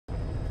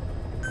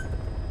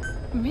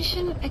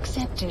Mission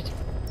accepted.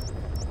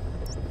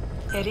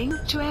 Heading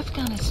to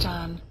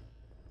Afghanistan.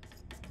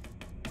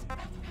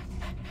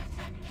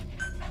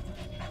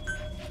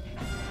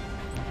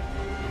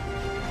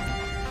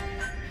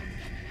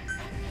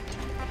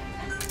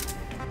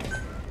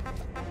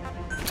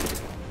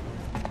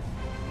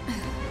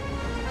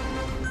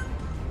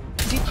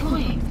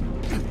 Deploying.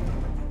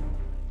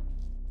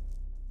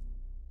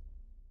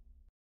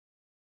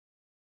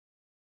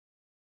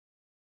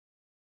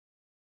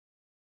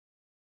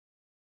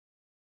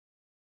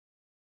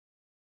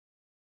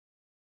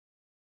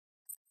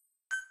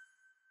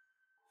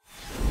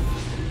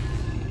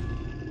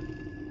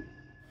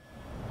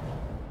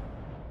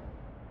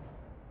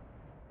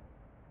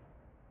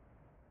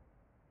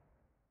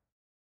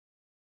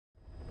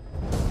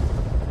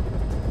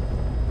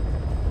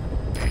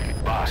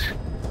 Boss,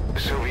 the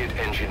Soviet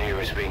engineer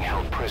is being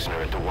held prisoner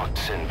at the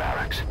Sin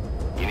barracks.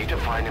 You need to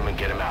find him and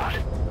get him out.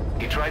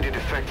 He tried to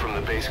defect from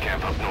the base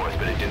camp up north,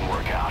 but it didn't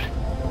work out.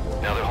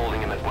 Now they're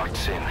holding him at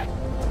Sin.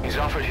 He's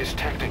offered his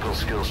technical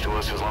skills to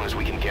us as long as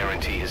we can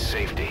guarantee his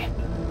safety.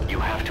 You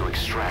have to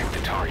extract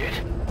the target.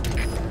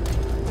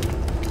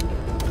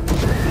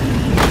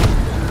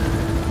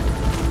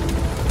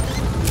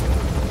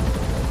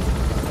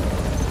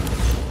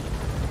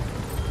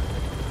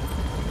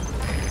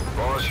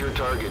 Boss, your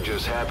target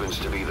just happens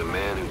to be the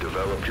man who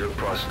developed your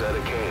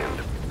prosthetic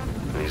hand.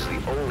 And he's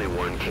the only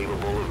one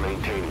capable of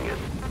maintaining it.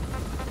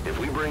 If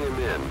we bring him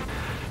in,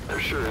 I'm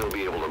sure he'll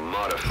be able to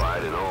modify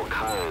it in all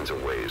kinds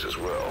of ways as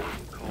well.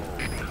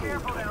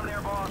 Careful down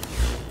there, boss.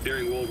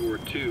 During World War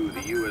II,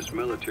 the U.S.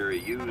 military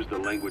used the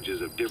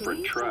languages of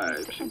different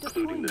tribes,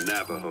 including the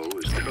Navajo,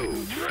 as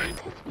codes, right?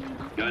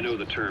 I know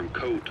the term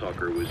code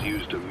talker was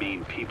used to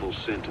mean people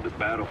sent to the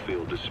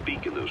battlefield to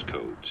speak in those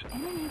codes.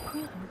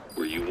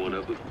 Were you one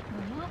of them?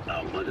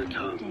 Our mother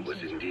tongue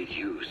was indeed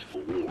used for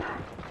war.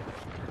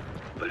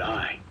 But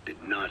I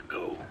did not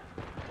go.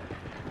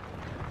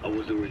 I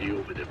was already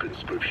over the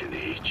conscription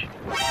age.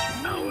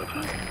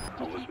 However,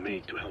 I was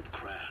made to help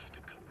craft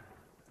the code.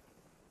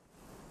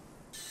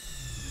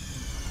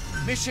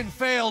 Mission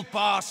failed,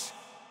 boss!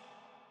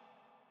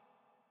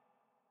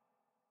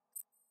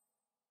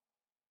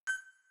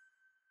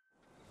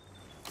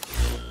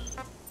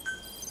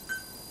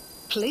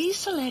 Please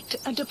select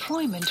a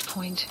deployment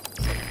point.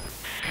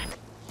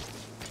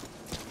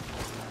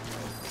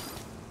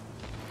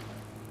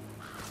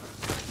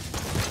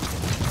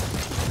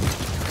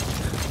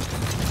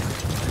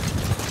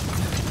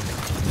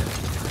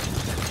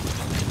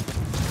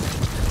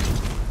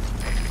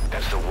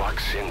 That's the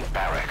Sin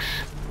barracks.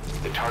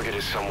 The target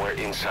is somewhere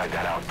inside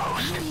that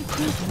outpost.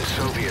 The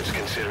Soviets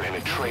consider him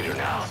a traitor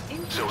now,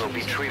 so he'll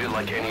be treated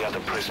like any other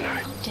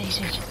prisoner.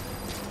 Updated.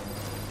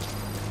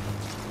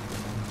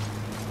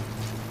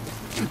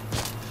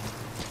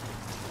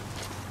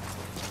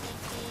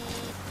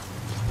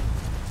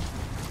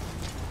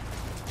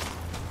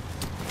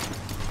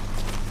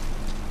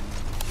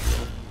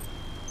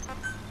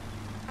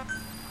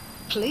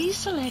 Please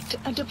select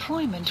a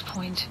deployment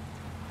point.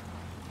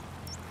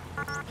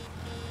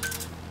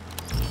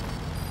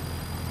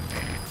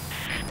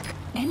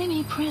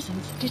 Enemy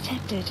presence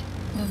detected.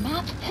 The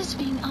map has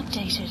been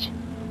updated.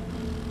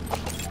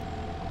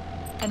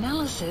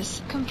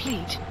 Analysis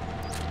complete.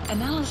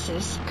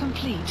 Analysis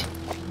complete.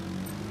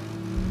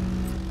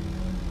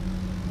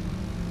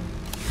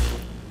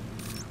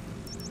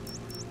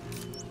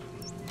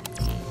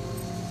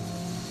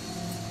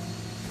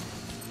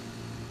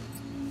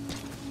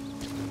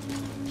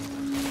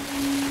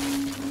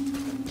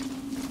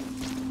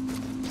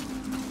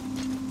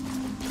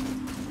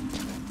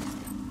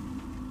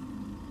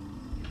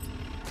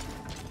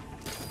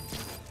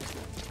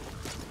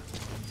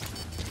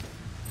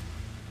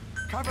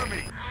 Cover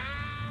me!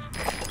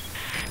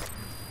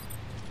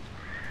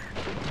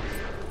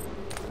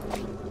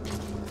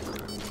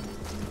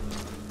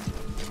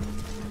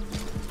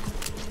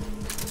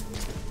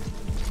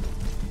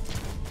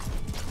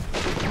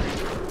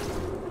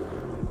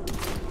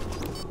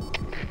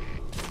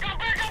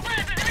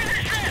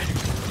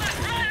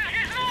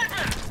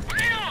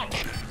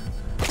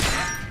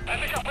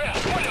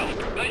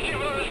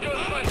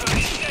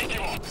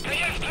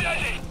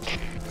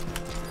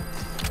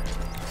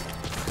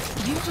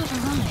 You have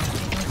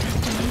arrived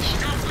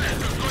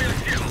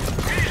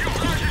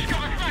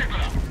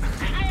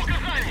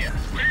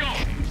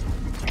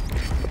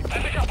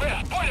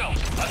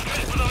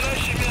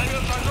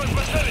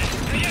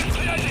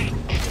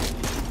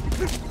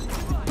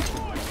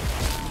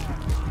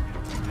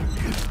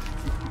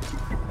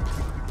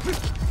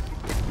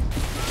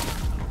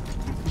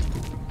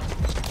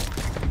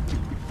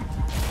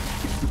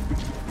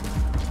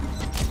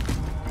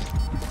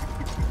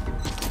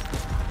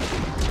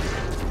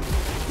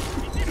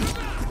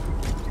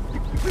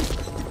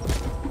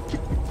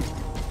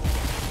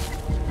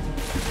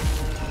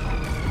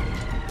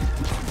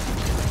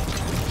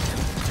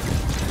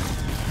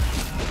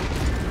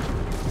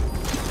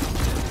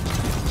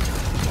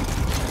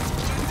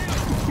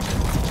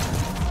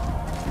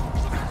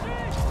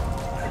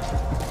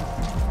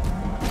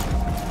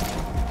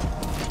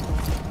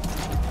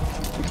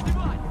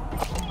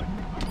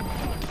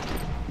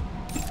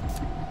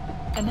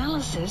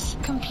Analysis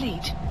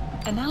complete.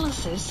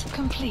 Analysis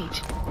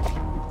complete.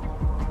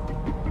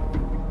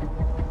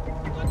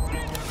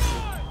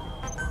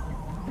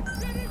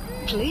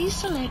 Please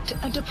select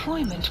a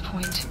deployment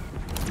point.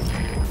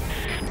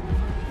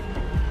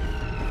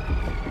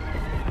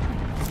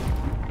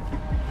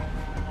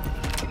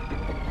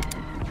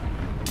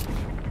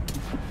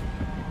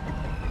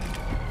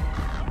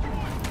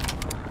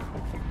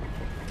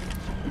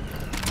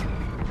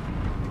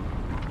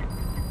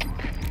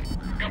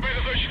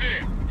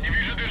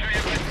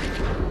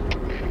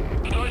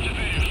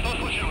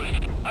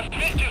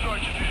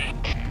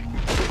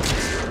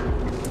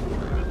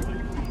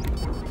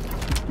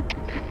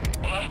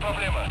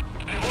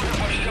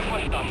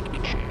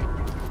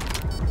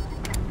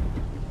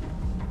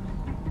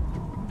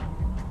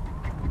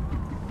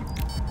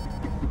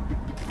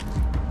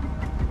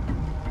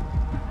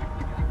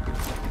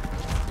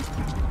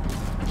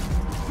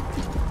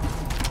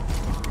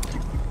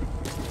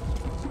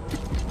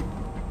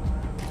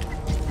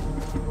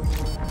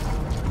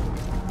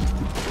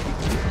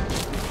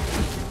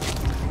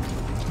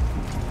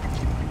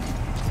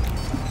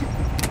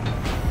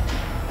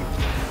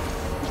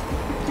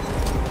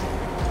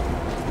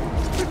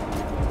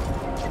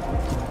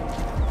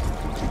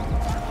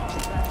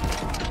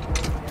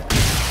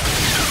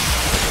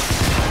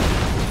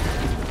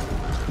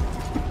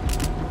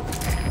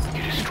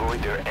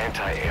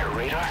 Anti-air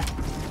radar?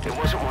 It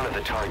wasn't one of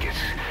the targets,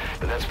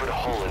 but that's put a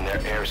hole in their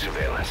air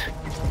surveillance.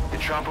 The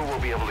chopper will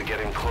be able to get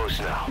in close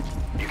now.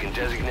 You can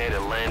designate a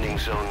landing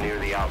zone near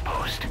the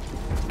outpost.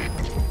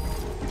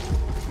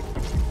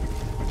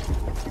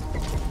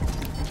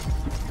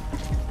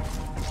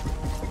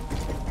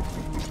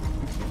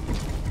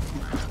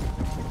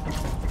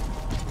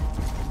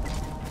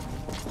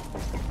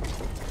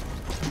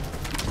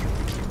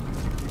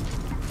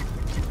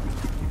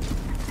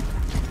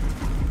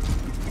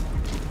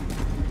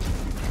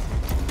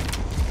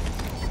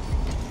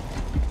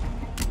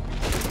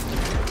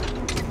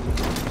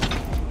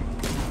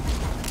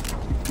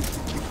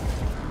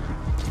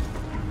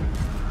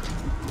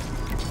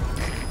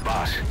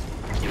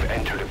 You've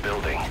entered a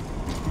building.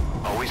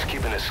 Always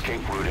keep an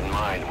escape route in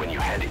mind when you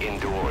head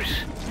indoors.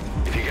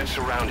 If you get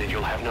surrounded,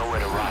 you'll have nowhere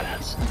to run.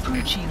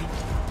 Approaching.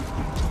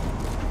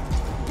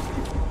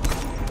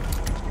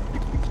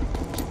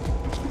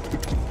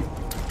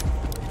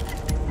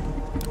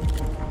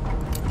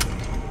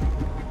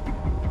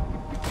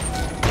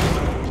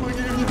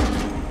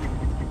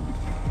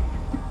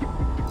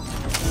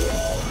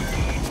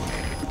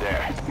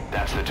 There,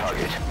 that's the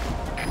target.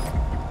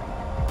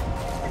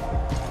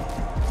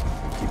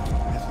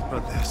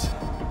 Протез.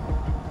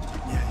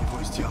 Я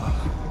его сделал.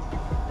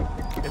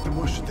 Это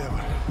мой шедевр.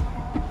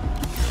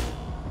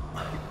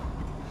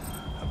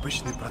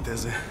 Обычные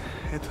протезы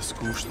 — это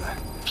скучно.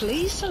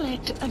 Please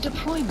select a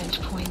deployment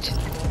point.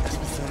 Я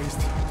специалист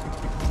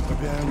по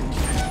бионике.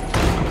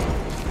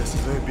 Я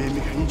создаю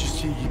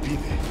биомеханические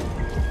гибриды.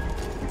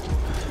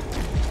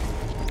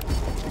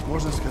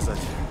 Можно сказать,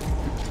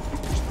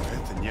 что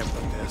это не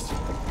протез,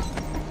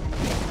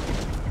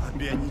 а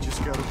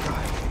бионическая рука.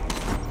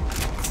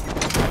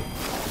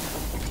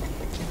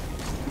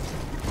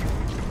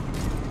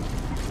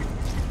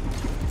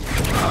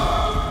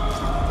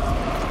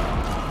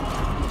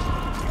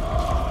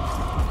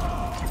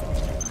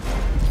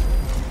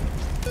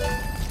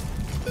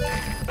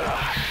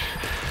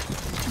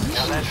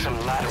 Now that's some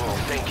lateral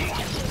thinking.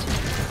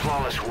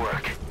 Flawless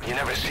work. You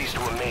never cease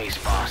to amaze,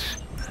 boss.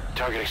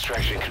 Target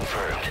extraction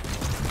confirmed.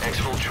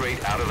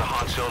 Exfiltrate out of the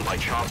hot zone by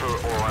chopper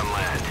or on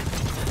land.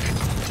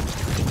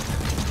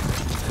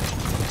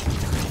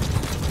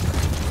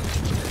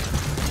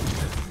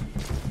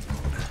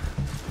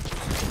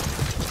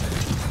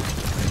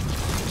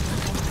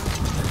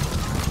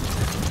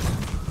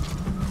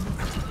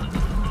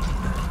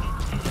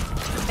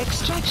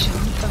 Extraction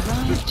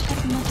arrived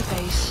at Mother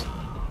Base.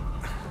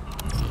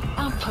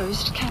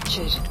 Outpost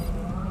captured.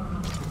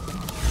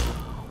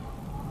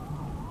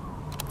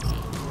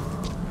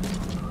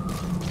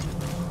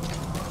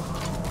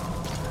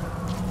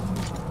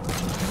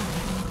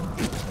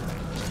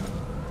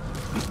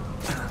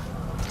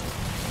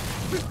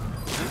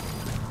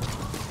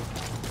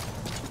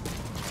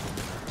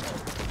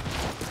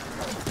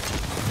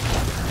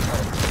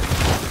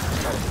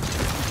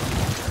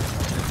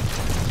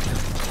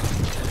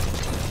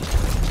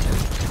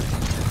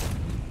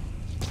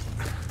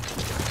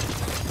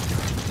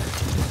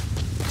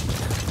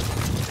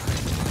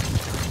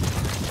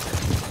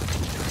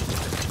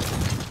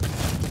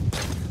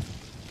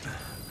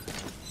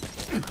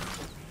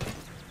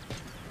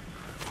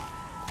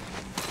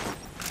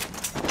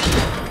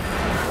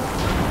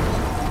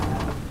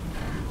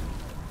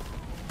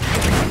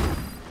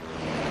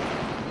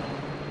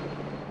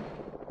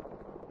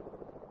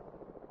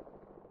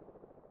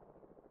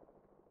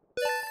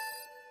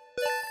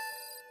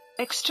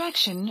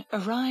 Extraction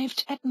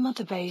arrived at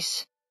Mother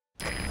Base.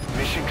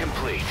 Mission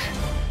complete,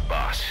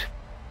 boss.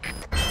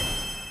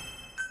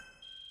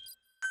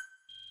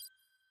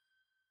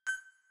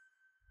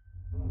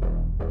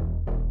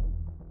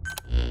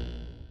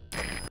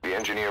 The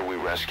engineer we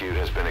rescued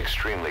has been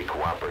extremely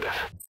cooperative.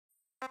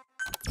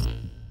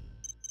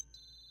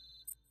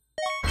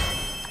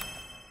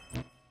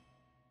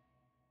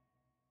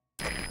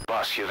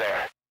 Boss, you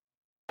there?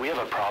 We have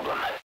a problem.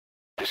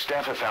 The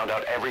staff have found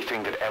out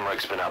everything that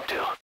Emmerich's been up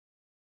to.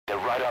 They're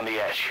right on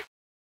the edge.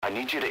 I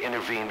need you to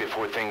intervene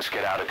before things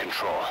get out of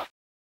control.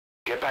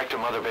 Get back to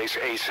Mother Base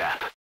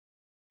ASAP.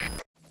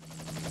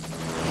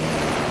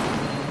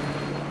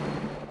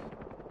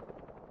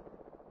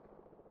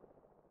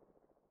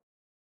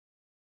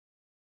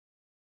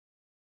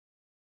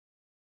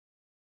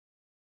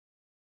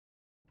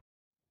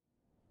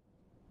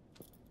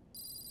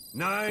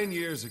 Nine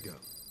years ago,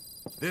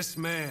 this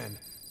man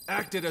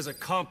acted as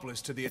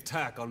accomplice to the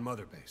attack on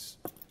Mother Base.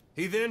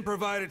 He then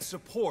provided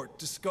support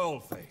to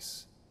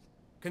Skullface.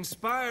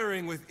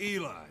 Conspiring with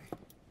Eli,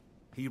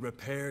 he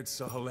repaired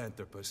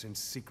Sahelanthropus in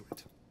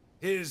secret.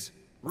 His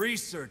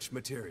research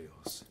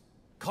materials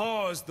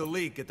caused the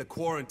leak at the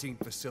quarantine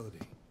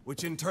facility,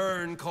 which in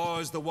turn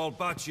caused the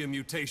Walbachia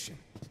mutation,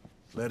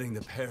 letting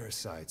the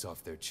parasites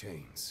off their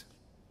chains.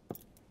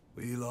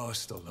 We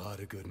lost a lot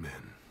of good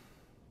men.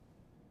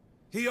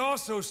 He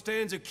also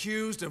stands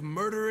accused of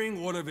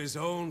murdering one of his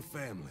own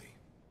family,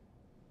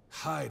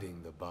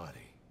 hiding the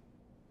body.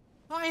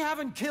 I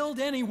haven't killed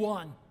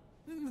anyone.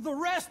 The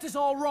rest is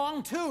all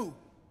wrong, too.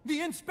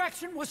 The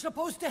inspection was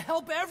supposed to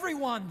help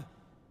everyone.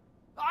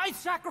 I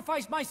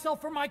sacrificed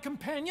myself for my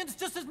companions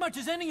just as much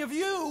as any of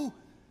you.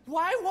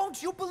 Why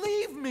won't you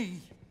believe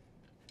me?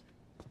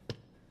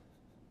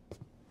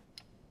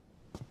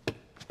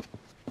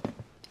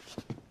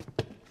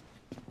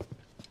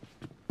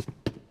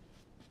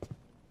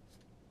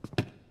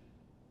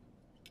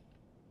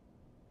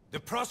 The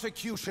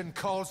prosecution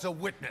calls a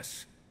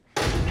witness.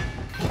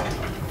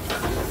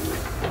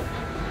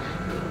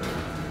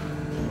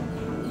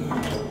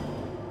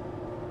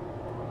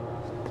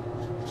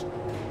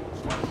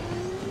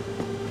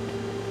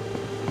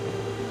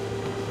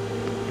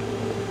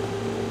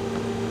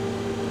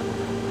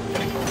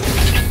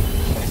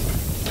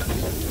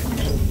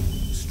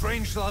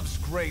 Strangelove's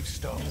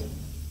gravestone,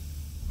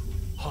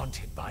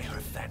 haunted by her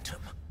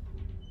phantom.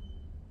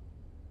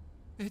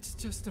 It's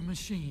just a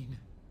machine.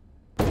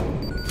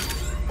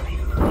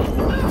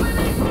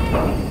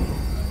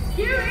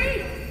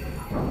 Huey!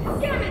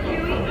 Damn it,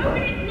 Huey!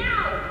 Open it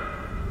now!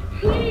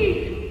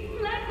 Please!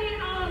 Let me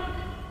out!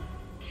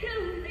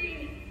 Kill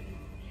me!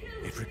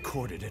 Kill me! It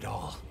recorded it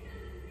all.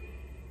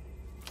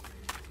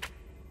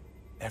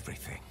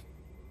 Everything.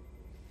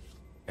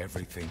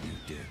 Everything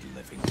you did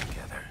living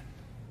together.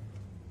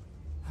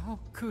 How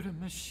could a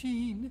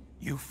machine?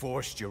 You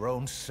forced your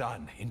own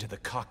son into the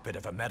cockpit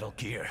of a Metal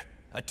Gear,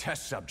 a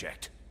test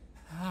subject.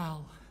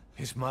 How?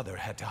 His mother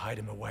had to hide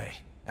him away,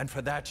 and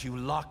for that you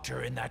locked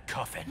her in that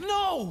coffin.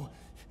 No!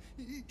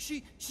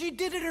 She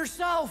did it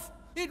herself!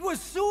 It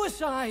was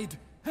suicide!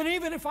 And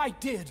even if I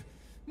did,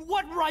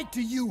 what right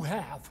do you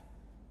have?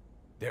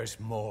 There's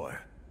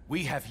more.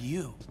 We have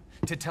you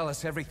to tell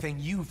us everything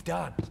you've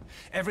done,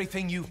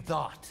 everything you've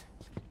thought,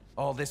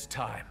 all this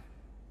time.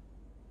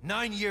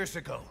 9 years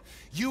ago,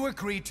 you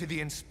agreed to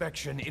the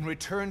inspection in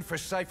return for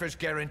Cypher's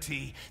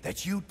guarantee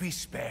that you'd be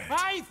spared.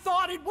 I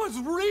thought it was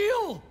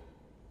real!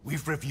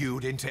 We've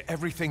reviewed into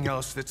everything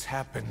else that's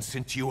happened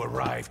since you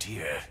arrived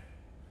here.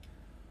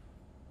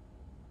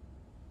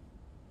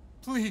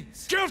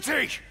 Please.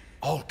 Guilty!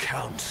 All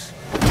counts.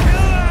 Kill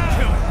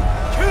him!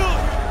 Kill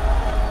him!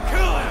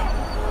 Kill him!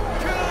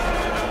 Kill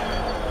him!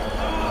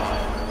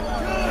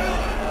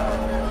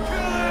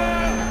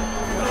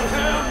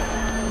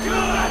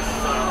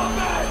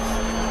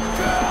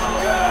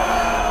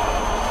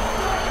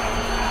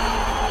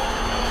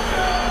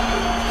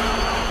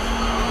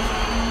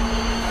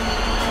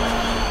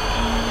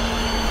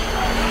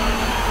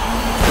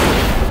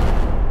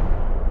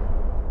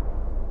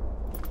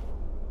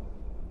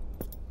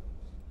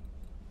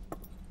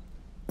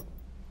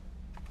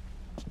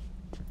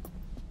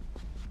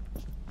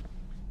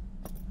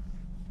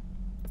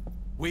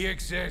 We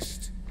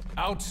exist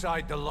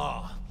outside the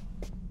law.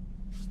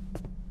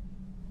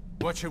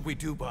 What should we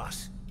do,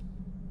 boss?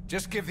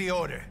 Just give the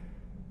order.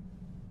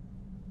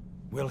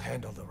 We'll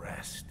handle the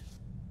rest.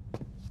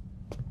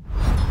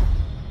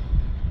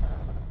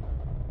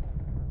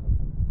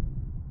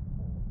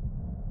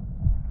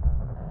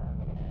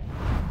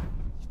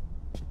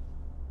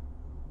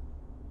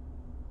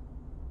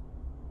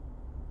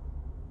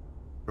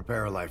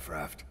 Prepare a life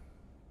raft.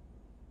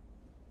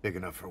 Big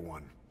enough for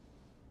one.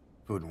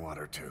 Food and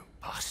water, too.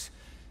 Boss,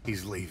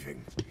 He's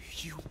leaving.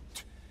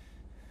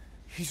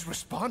 he's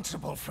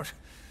responsible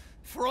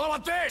for all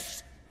of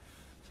this!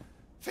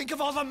 Think of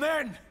all the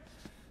men!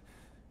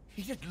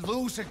 He didn't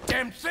lose a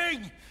damn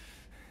thing!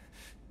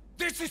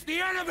 This is the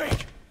enemy!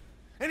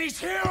 And he's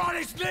here on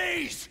his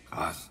knees!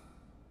 Us.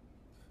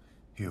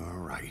 You are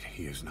right,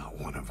 he is not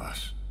one of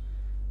us.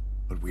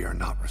 But we are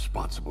not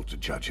responsible to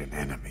judge an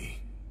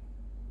enemy.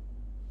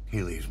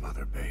 He leaves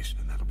Mother Base,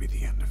 and that'll be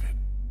the end of it.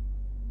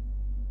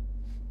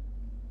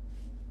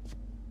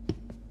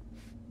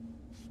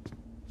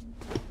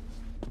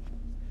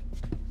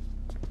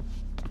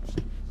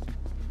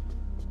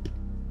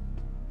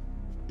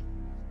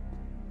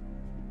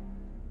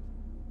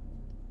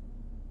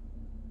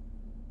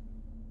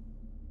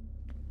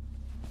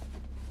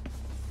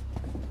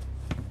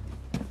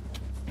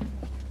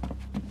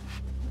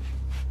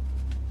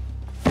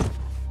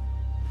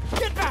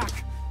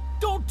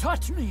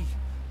 touch me!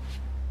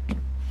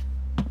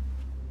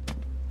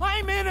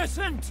 I'm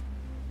innocent!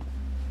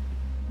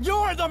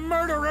 You're the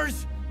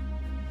murderers!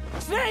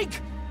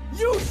 Snake!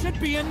 You should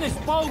be in this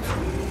boat!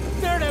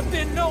 There'd have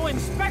been no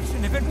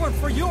inspection if it weren't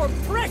for your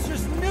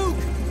precious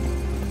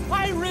nuke!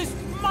 I risked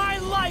my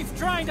life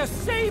trying to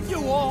save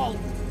you all!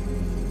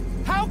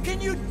 How can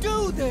you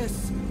do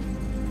this?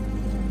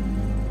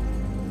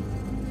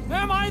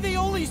 Am I the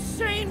only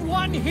sane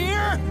one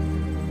here?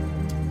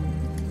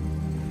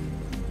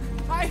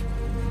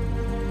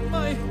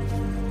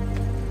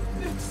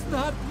 It's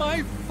not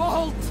my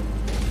fault!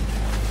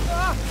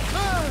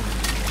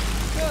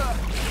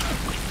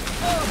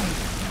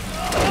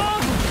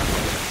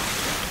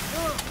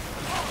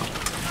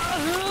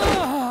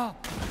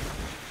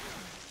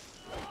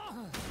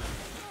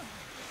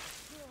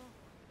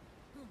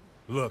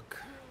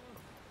 Look,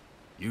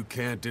 you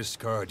can't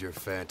discard your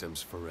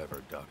phantoms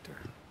forever, Doctor.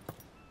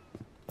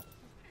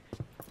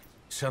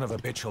 Son of a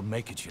bitch will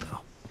make it, you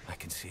know. I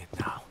can see it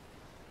now.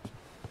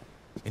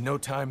 In no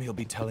time, he'll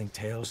be telling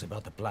tales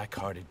about the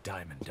black-hearted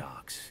Diamond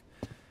Dogs.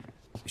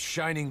 The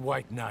Shining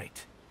White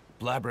Knight,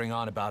 blabbering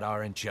on about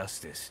our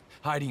injustice,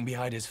 hiding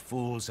behind his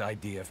fool's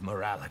idea of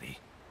morality.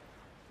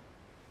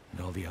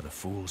 And all the other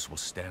fools will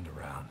stand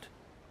around,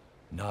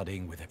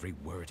 nodding with every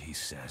word he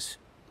says.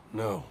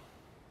 No.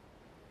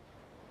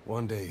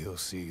 One day he'll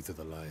see through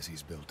the lies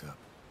he's built up,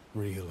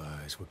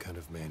 realize what kind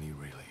of man he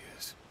really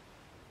is.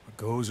 What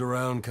goes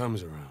around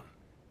comes around.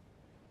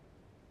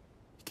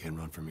 You can't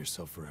run from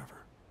yourself forever.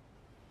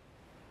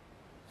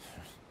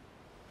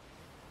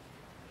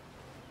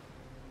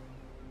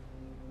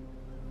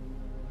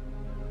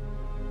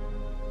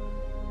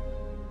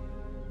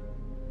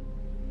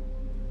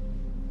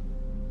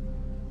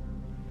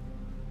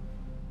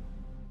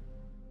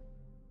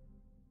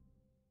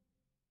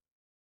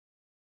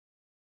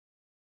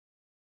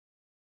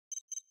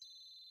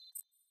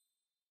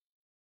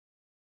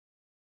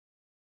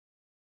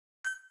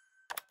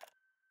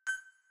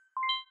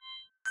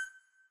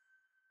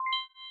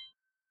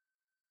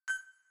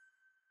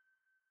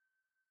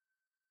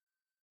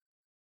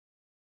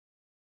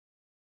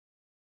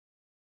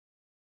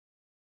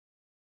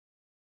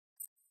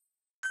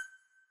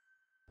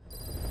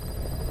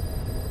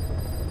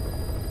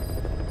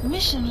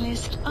 Mission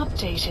list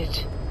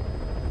updated.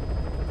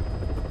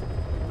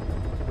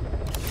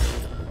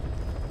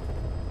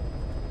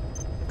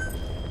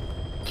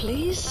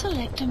 Please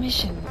select a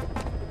mission.